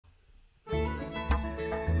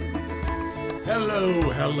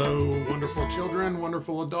Hello, wonderful children,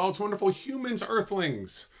 wonderful adults, wonderful humans,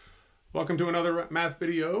 earthlings. Welcome to another math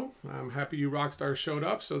video. I'm happy you rock stars showed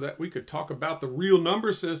up so that we could talk about the real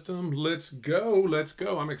number system. Let's go.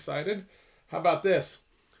 I'm excited. How about this?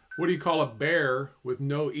 What do you call a bear with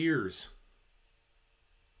no ears?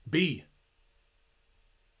 B.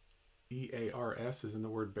 E-A-R-S is in the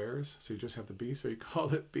word bears, so you just have the B, so you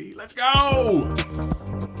call it B. Let's go!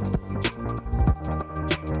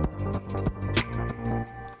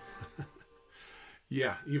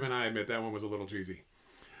 Yeah, even I admit that one was a little cheesy.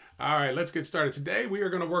 All right, let's get started. Today we are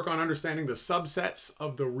going to work on understanding the subsets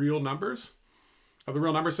of the real numbers, of the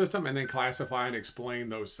real number system, and then classify and explain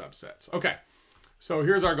those subsets. Okay, so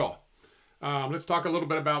here's our goal. Let's talk a little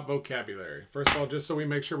bit about vocabulary. First of all, just so we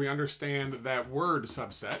make sure we understand that word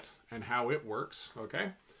subset and how it works,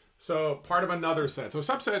 okay? So part of another set. So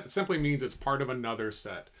subset simply means it's part of another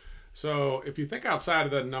set. So if you think outside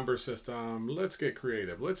of the number system, let's get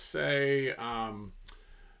creative. Let's say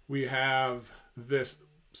we have this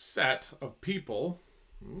set of people.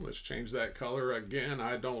 Let's change that color again.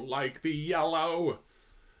 I don't like the yellow.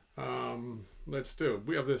 Let's do it.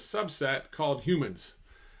 We have this subset called humans.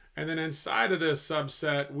 And then inside of this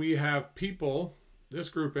subset, we have people, this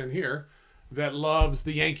group in here, that loves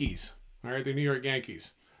the Yankees. All right, the New York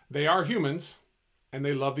Yankees. They are humans, and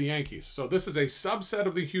they love the Yankees. So this is a subset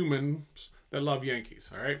of the humans that love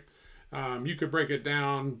Yankees, all right? You could break it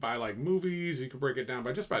down by like movies. You could break it down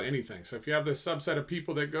by just about anything. So if you have this subset of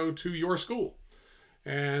people that go to your school,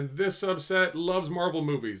 and this subset loves Marvel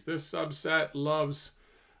movies. This subset loves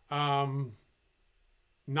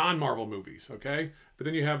non-Marvel movies, okay? But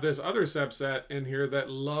then you have this other subset in here that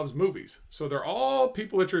loves movies. So they're all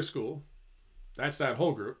people at your school. That's that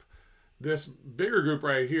whole group. This bigger group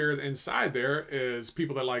right here inside there is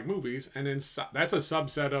people that like movies, and that's a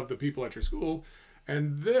subset of the people at your school.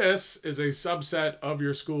 And this is a subset of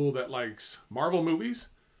your school that likes Marvel movies,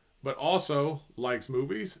 but also likes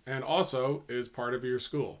movies and also is part of your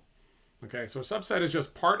school. Okay, so a subset is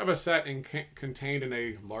just part of a set and contained in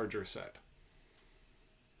a larger set.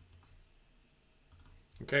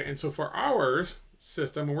 Okay, and so for our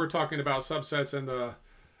system, when we're talking about subsets in the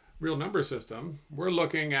real number system, we're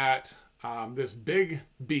looking at this big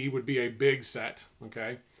B would be a big set,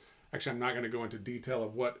 okay? Actually, I'm not going to go into detail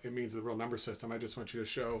of what it means in the real number system. I just want you to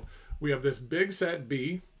show we have this big set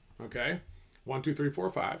B, okay? 1, 2, 3,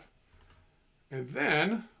 4, 5. And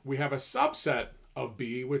then we have a subset of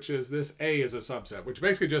B, which is this A is a subset, which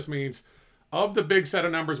basically just means of the big set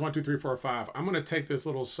of numbers 1, 2, 3, 4, 5, I'm going to take this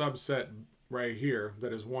little subset right here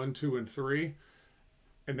that is 1, 2, and 3,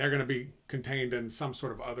 and they're going to be contained in some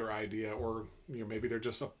sort of other idea, or maybe they're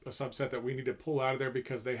just a subset that we need to pull out of there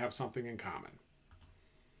because they have something in common.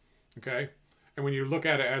 Okay, and when you look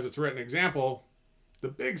at it as it's written example, the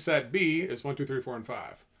big set B is 1, 2, 3, 4, and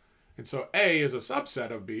 5. And so A is a subset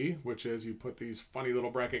of B, which is you put these funny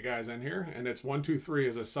little bracket guys in here, and it's 1, 2, 3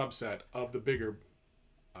 is a subset of the bigger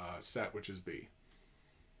set, which is B.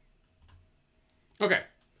 Okay,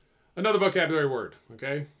 another vocabulary word,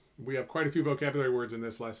 okay? We have quite a few vocabulary words in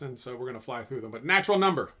this lesson, so we're going to fly through them. But natural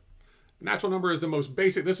number. Natural number is the most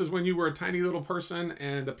basic. This is when you were a tiny little person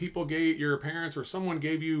and the people gave, your parents or someone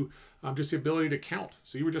gave you just the ability to count.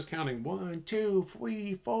 So you were just counting 1, 2,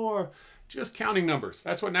 3, 4, just counting numbers.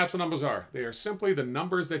 That's what natural numbers are. They are simply the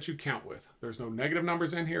numbers that you count with. There's no negative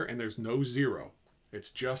numbers in here and there's no zero.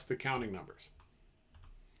 It's just the counting numbers.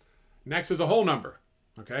 Next is a whole number,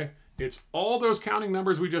 okay? It's all those counting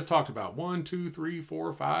numbers we just talked about. 1, 2, 3,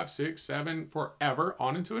 4, 5, 6, 7, forever,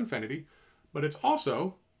 on into infinity. But it's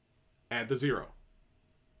also add the zero.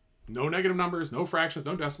 No negative numbers, no fractions,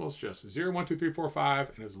 no decimals, just 0, 1, 2, 3, 4,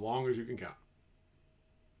 5, and as long as you can count.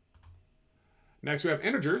 Next, we have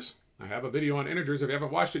integers. I have a video on integers. If you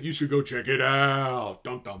haven't watched it, you should go check it out.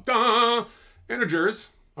 Dun, dun, dun. Integers.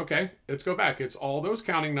 Okay, let's go back. It's all those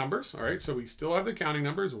counting numbers. All right, so we still have the counting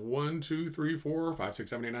numbers. 1, 2, 3, 4, 5, 6,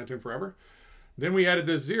 7, 8, 9, 10, forever. Then we added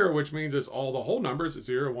this 0, which means it's all the whole numbers.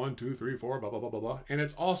 0, 1, 2, 3, 4, blah, blah, blah, blah, blah. And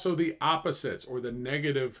it's also the opposites or the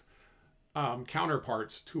negative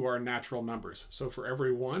counterparts to our natural numbers. So for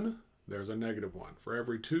every 1, there's a negative 1. For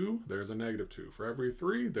every 2, there's a negative 2. For every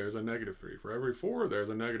 3, there's a negative 3. For every 4, there's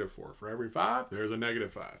a negative 4. For every 5, there's a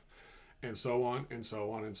negative 5. And so on, and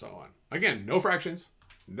so on, and so on. Again, no fractions,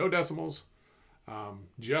 no decimals,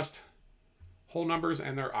 just whole numbers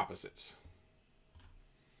and their opposites.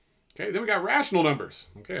 Okay, then we got rational numbers.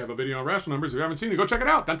 Okay, I have a video on rational numbers. If you haven't seen it, go check it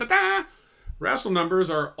out. Dun, dun, dun. Rational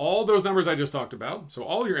numbers are all those numbers I just talked about. So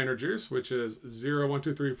all your integers, which is 0, 1,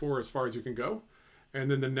 2, 3, 4, as far as you can go.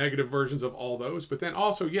 And then the negative versions of all those. But then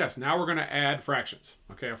also, yes, now we're going to add fractions.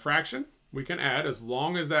 Okay, a fraction we can add as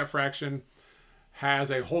long as that fraction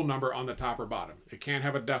has a whole number on the top or bottom. It can't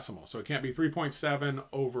have a decimal. So it can't be 3.7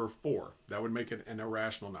 over 4. That would make it an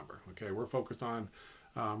irrational number. Okay, we're focused on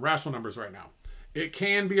rational numbers right now. It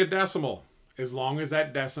can be a decimal as long as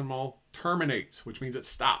that decimal terminates, which means it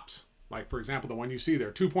stops. Like, for example, the one you see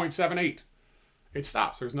there, 2.78. It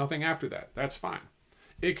stops. There's nothing after that. That's fine.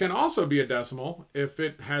 It can also be a decimal if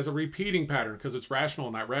it has a repeating pattern because it's rational,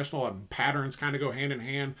 and that rational and patterns kind of go hand in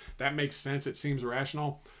hand. That makes sense. It seems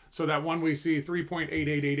rational. So that one we see,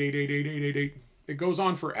 3.8888888888, it goes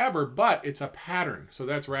on forever, but it's a pattern. So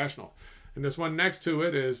that's rational. And this one next to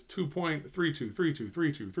it is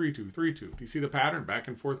 2.3232323232. Do you see the pattern back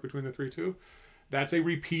and forth between the 3, 2? That's a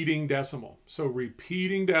repeating decimal. So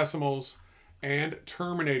repeating decimals and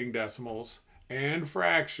terminating decimals and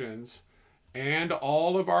fractions and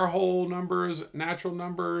all of our whole numbers, natural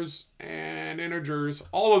numbers, and integers,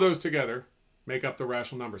 all of those together make up the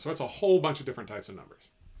rational number. So it's a whole bunch of different types of numbers.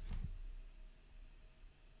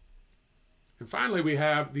 And finally, we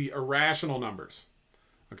have the irrational numbers.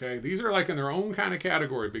 Okay, these are like in their own kind of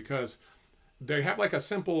category because they have like a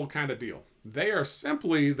simple kind of deal. They are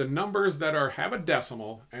simply the numbers that have a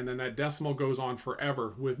decimal, and then that decimal goes on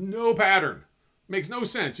forever with no pattern. Makes no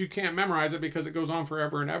sense. You can't memorize it because it goes on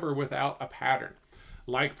forever and ever without a pattern.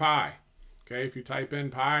 Like pi. Okay, if you type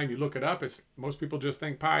in pi and you look it up, most people just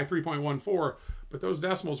think pi 3.14, but those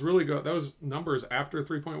decimals really go, those numbers after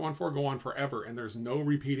 3.14 go on forever, and there's no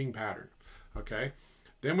repeating pattern. Okay,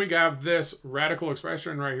 then we have this radical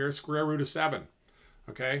expression right here, square root of 7.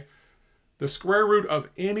 Okay, the square root of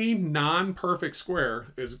any non-perfect square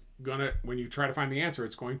is gonna, when you try to find the answer,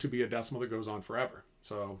 it's going to be a decimal that goes on forever.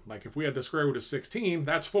 So like if we had the square root of 16,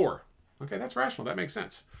 that's 4. Okay, that's rational. That makes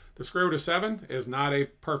sense. The square root of 7 is not a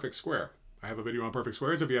perfect square. I have a video on perfect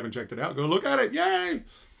squares. If you haven't checked it out, go look at it. Yay!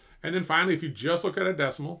 And then finally, if you just look at a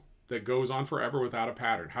decimal that goes on forever without a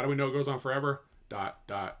pattern. How do we know it goes on forever? Dot,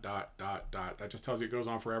 dot, dot, dot, dot. That just tells you it goes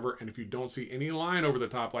on forever. And if you don't see any line over the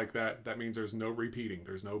top like that, that means there's no repeating.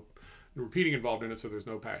 There's no repeating involved in it, so there's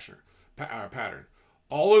no pattern.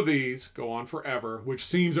 All of these go on forever, which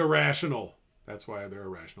seems irrational. That's why they're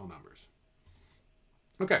irrational numbers.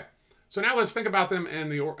 Okay, so now let's think about them in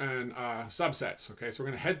subsets. Okay, so we're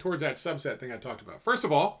going to head towards that subset thing I talked about. First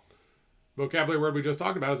of all, vocabulary word we just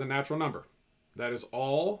talked about is a natural number. That is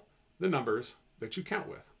all the numbers that you count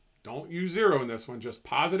with. Don't use 0 in this one, just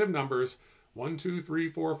positive numbers, 1, 2, 3,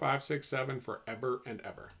 4, 5, 6, 7, forever and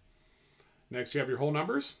ever. Next, you have your whole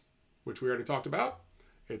numbers, which we already talked about.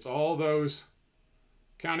 It's all those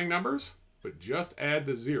counting numbers, but just add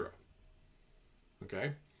the 0.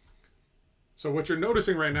 Okay? So what you're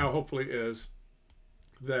noticing right now, hopefully, is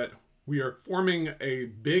that we are forming a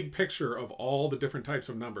big picture of all the different types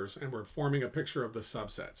of numbers, and we're forming a picture of the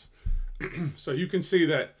subsets. So you can see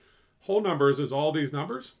that whole numbers is all these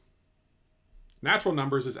numbers. Natural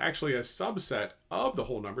numbers is actually a subset of the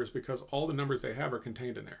whole numbers because all the numbers they have are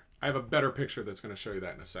contained in there. I have a better picture that's going to show you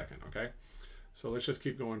that in a second, okay? So let's just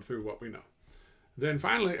keep going through what we know. Then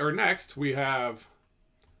finally, or next, we have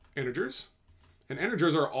integers. And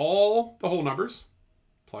integers are all the whole numbers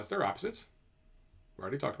plus their opposites. We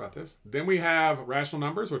already talked about this. Then we have rational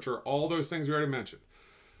numbers, which are all those things we already mentioned.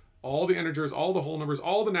 All the integers, all the whole numbers,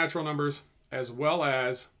 all the natural numbers, as well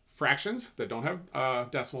as fractions that don't have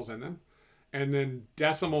decimals in them. And then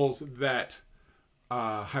decimals that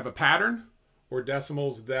have a pattern, or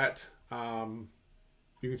decimals that, you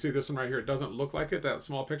can see this one right here. It doesn't look like it, that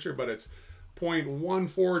small picture, but it's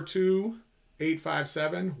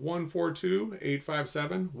 0.142857,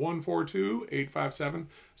 142,857, 142,857.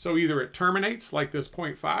 So either it terminates like this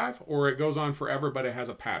 0.5, or it goes on forever, but it has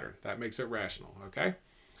a pattern. That makes it rational, okay?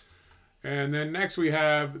 And then next we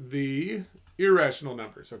have the irrational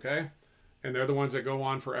numbers, okay? And they're the ones that go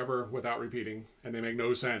on forever without repeating, and they make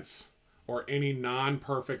no sense, or any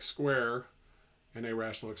non-perfect square in a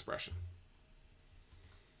rational expression.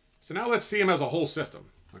 So now let's see them as a whole system,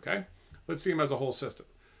 okay? Let's see them as a whole system.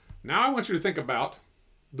 Now I want you to think about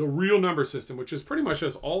the real number system, which is pretty much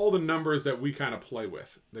just all the numbers that we kind of play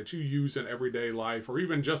with, that you use in everyday life, or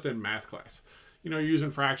even just in math class. You know, you're using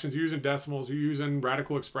fractions, you're using decimals, you're using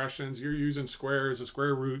radical expressions, you're using squares, the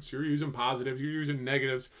square roots, you're using positives, you're using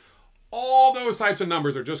negatives. All those types of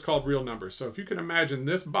numbers are just called real numbers. So if you can imagine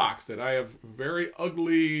this box that I have very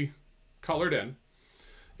ugly colored in,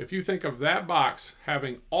 if you think of that box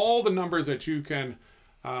having all the numbers that you can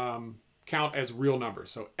count as real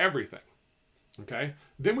numbers, so everything, okay?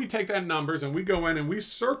 Then we take that numbers and we go in and we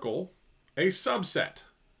circle a subset.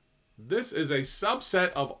 This is a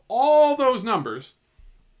subset of all those numbers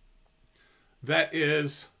that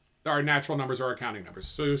is our natural numbers or our counting numbers.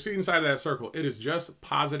 So you'll see inside of that circle, it is just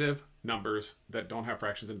positive numbers that don't have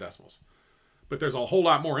fractions and decimals. But there's a whole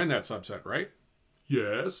lot more in that subset, right?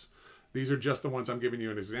 Yes. These are just the ones I'm giving you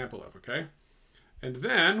an example of, okay? And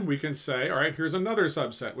then we can say, all right, here's another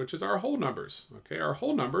subset, which is our whole numbers. Okay, our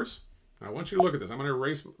whole numbers. I want you to look at this. I'm going to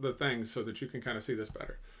erase the things so that you can kind of see this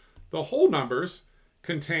better. The whole numbers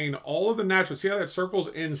contain all of the natural. See how that circle's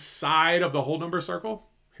inside of the whole number circle?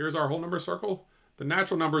 Here's our whole number circle. The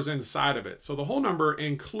natural number is inside of it. So the whole number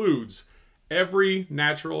includes every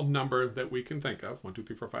natural number that we can think of. 1, 2,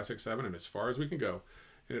 3, 4, 5, 6, 7, and as far as we can go.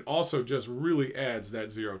 And it also just really adds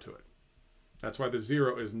that 0 to it. That's why the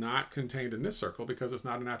 0 is not contained in this circle, because it's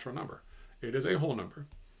not a natural number. It is a whole number.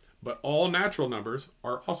 But all natural numbers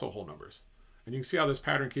are also whole numbers. And you can see how this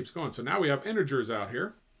pattern keeps going. So now we have integers out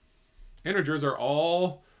here. Integers are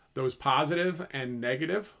all those positive and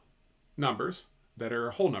negative numbers that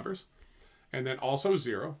are whole numbers. And then also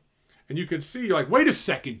 0. And you can see, you're like, wait a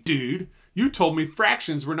second, dude. You told me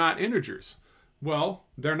fractions were not integers. Well,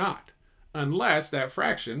 they're not. Unless that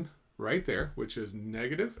fraction right there, which is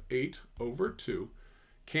 -8/2,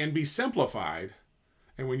 can be simplified.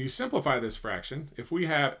 And when you simplify this fraction, if we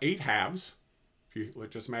have 8 halves,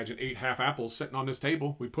 let's just imagine 8 half apples sitting on this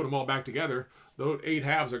table, we put them all back together, those 8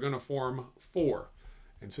 halves are going to form 4.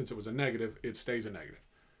 And since it was a negative, it stays a negative.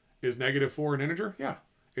 Is -4 an integer? Yeah.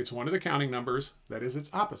 It's one of the counting numbers that is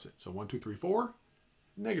its opposite. So 1, 2, 3, 4,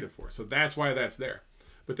 -4. So that's why that's there.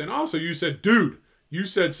 But then also you said, dude, you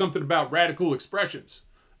said something about radical expressions.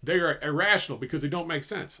 They are irrational because they don't make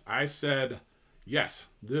sense. I said, yes,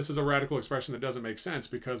 this is a radical expression that doesn't make sense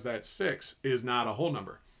because that 6 is not a whole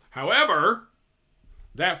number. However,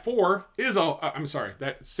 that 4 is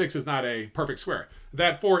that 6 is not a perfect square.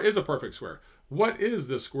 That 4 is a perfect square. What is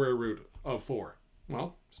the square root of 4?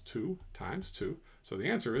 Well, it's 2 times 2. So the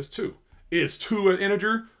answer is 2. Is 2 an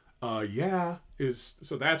integer? Yeah.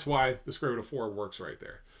 So that's why the square root of 4 works right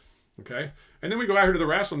there. Okay, and then we go out here to the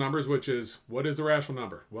rational numbers, which is, what is the rational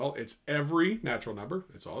number? Well, it's every natural number,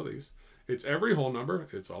 it's all of these. It's every whole number,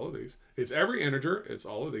 it's all of these. It's every integer, it's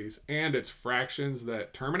all of these. And it's fractions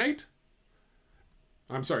that terminate.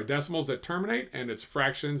 Decimals that terminate, and it's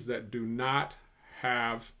fractions that do not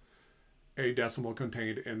have a decimal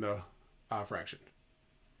contained in the fraction.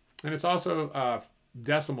 And it's also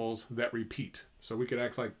decimals that repeat. So we could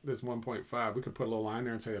act like this 1.5. We could put a little line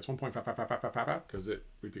there and say that's 1.55555 because it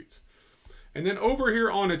repeats. And then over here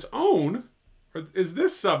on its own is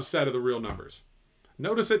this subset of the real numbers.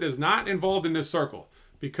 Notice it is not involved in this circle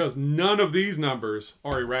because none of these numbers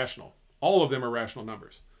are irrational. All of them are rational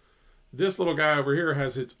numbers. This little guy over here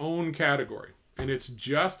has its own category, and it's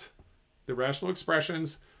just the rational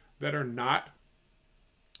expressions that are not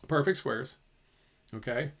perfect squares.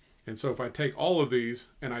 Okay? And so if I take all of these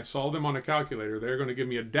and I solve them on a calculator, they're going to give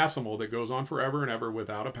me a decimal that goes on forever and ever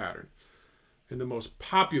without a pattern. And the most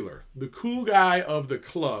popular, the cool guy of the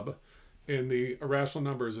club in the irrational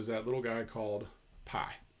numbers is that little guy called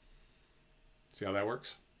pi. See how that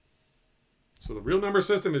works? So the real number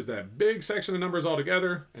system is that big section of numbers all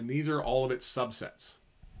together, and these are all of its subsets.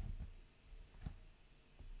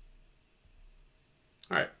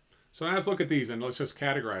 All right, so now let's look at these and let's just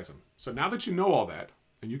categorize them. So now that you know all that,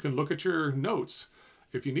 and you can look at your notes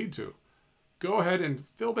if you need to, go ahead and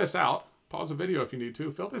fill this out. Pause the video if you need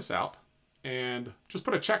to. Fill this out and just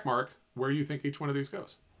put a check mark where you think each one of these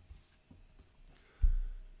goes.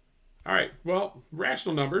 All right, well,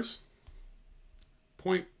 rational numbers,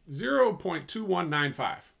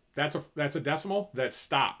 0.2195. That's a decimal that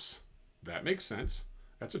stops. That makes sense.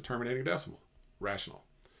 That's a terminating decimal. Rational.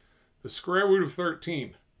 The square root of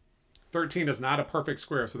 13. 13 is not a perfect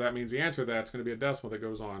square, so that means the answer to that's going to be a decimal that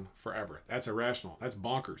goes on forever. That's irrational. That's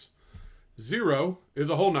bonkers. 0 is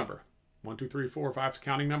a whole number. 1, 2, 3, 4, 5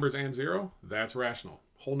 counting numbers and 0. That's rational.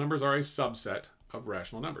 Whole numbers are a subset of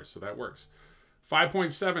rational numbers, so that works.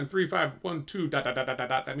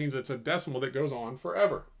 5.73512 ... That means it's a decimal that goes on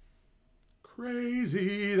forever.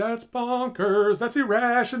 Crazy. That's bonkers. That's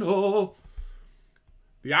irrational.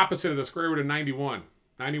 The opposite of the square root of 91.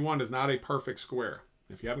 91 is not a perfect square.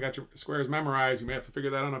 If you haven't got your squares memorized, you may have to figure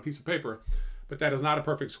that out on a piece of paper. But that is not a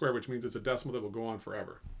perfect square, which means it's a decimal that will go on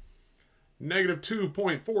forever.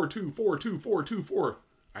 -2.42422424.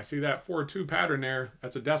 I see that 4-2 pattern there.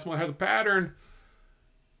 That's a decimal that has a pattern.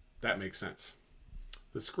 That makes sense.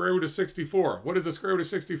 The square root of 64. What is the square root of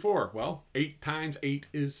 64? Well, 8 times 8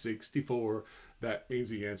 is 64. That means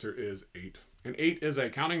the answer is 8. And 8 is a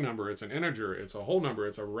counting number. It's an integer. It's a whole number.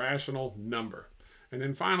 It's a rational number. And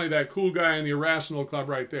then finally, that cool guy in the irrational club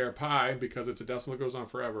right there, pi, because it's a decimal that goes on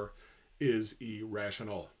forever, is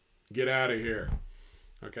irrational. Get out of here.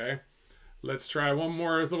 Okay? Let's try one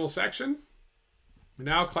more little section.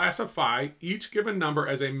 Now classify each given number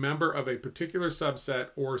as a member of a particular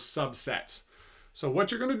subset or subsets. So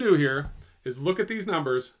what you're going to do here is look at these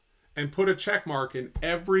numbers and put a check mark in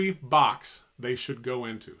every box they should go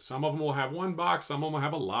into. Some of them will have one box. Some of them will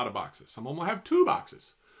have a lot of boxes. Some of them will have two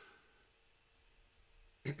boxes.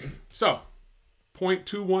 So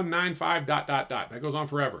 0.2195 ... That goes on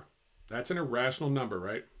forever. That's an irrational number,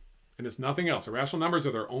 right? And it's nothing else. Irrational numbers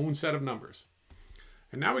are their own set of numbers.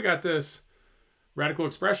 And now we got this radical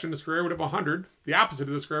expression, the square root of 100, the opposite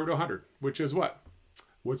of the square root of 100, which is what?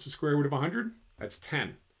 What's the square root of 100? That's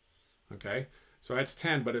 10. Okay? So that's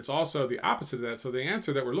 10, but it's also the opposite of that. So the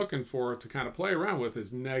answer that we're looking for to kind of play around with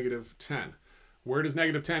is negative 10. Where does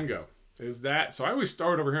negative 10 go? Is that, so I always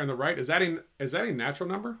start over here on the right. Is that a natural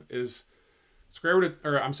number? Is square root of,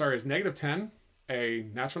 or I'm sorry, is negative 10 a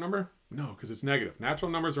natural number? No, because it's negative.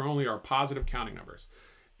 Natural numbers are only our positive counting numbers.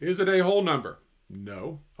 Is it a whole number?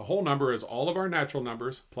 No. A whole number is all of our natural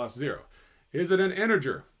numbers plus 0. Is it an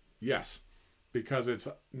integer? Yes, because it's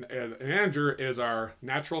an integer is our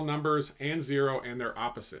natural numbers and 0 and their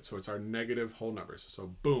opposite. So it's our negative whole numbers.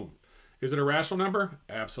 So boom. Is it a rational number?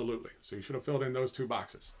 Absolutely. So you should have filled in those two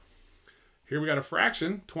boxes. Here we got a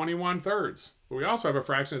fraction, 21 thirds. But we also have a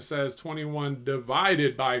fraction that says 21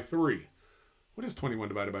 divided by 3. What is 21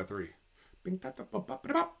 divided by 3?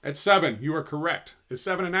 It's 7. You are correct. Is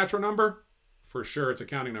 7 a natural number? For sure, it's a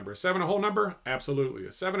counting number. Is 7 a whole number? Absolutely.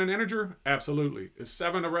 Is 7 an integer? Absolutely. Is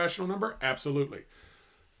 7 a rational number? Absolutely.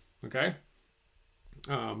 Okay?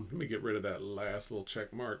 Let me get rid of that last little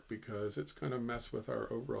check mark because it's going to mess with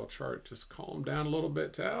our overall chart. Just calm down a little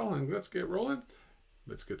bit, Tal, and let's get rolling.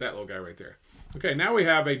 Let's get that little guy right there. Okay, now we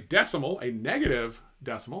have a decimal, a negative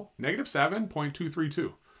decimal, negative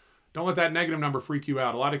 7.232. Don't let that negative number freak you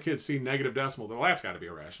out. A lot of kids see negative decimal. Well, that's got to be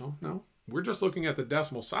irrational. No, we're just looking at the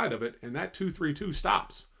decimal side of it, and that 232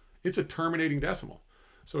 stops. It's a terminating decimal.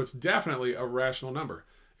 So it's definitely a rational number.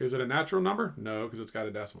 Is it a natural number? No, because it's got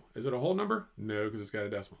a decimal. Is it a whole number? No, because it's got a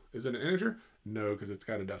decimal. Is it an integer? No, because it's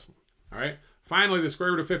got a decimal. All right. Finally, the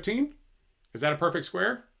square root of 15. Is that a perfect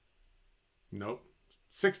square? Nope.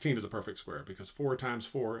 16 is a perfect square because 4 times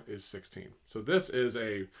 4 is 16. So this is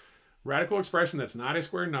a radical expression that's not a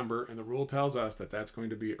square number, and the rule tells us that that's going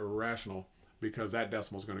to be irrational because that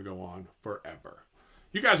decimal is going to go on forever.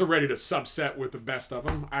 You guys are ready to subset with the best of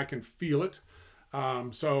them. I can feel it.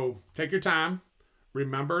 So take your time.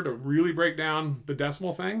 Remember to really break down the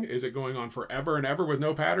decimal thing. Is it going on forever and ever with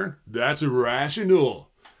no pattern? That's irrational.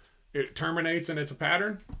 It terminates and it's a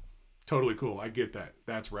pattern? Totally cool. I get that.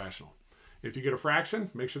 That's rational. If you get a fraction,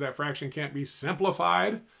 make sure that fraction can't be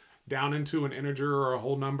simplified down into an integer or a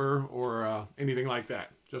whole number or anything like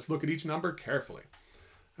that. Just look at each number carefully.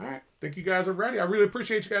 All right. Think you guys are ready. I really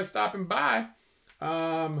appreciate you guys stopping by.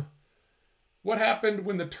 What happened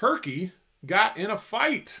when the turkey got in a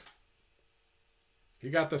fight? He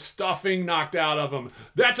got the stuffing knocked out of him.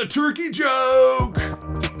 That's a turkey joke!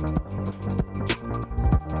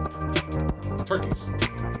 Turkeys.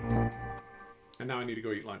 And now I need to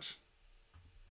go eat lunch.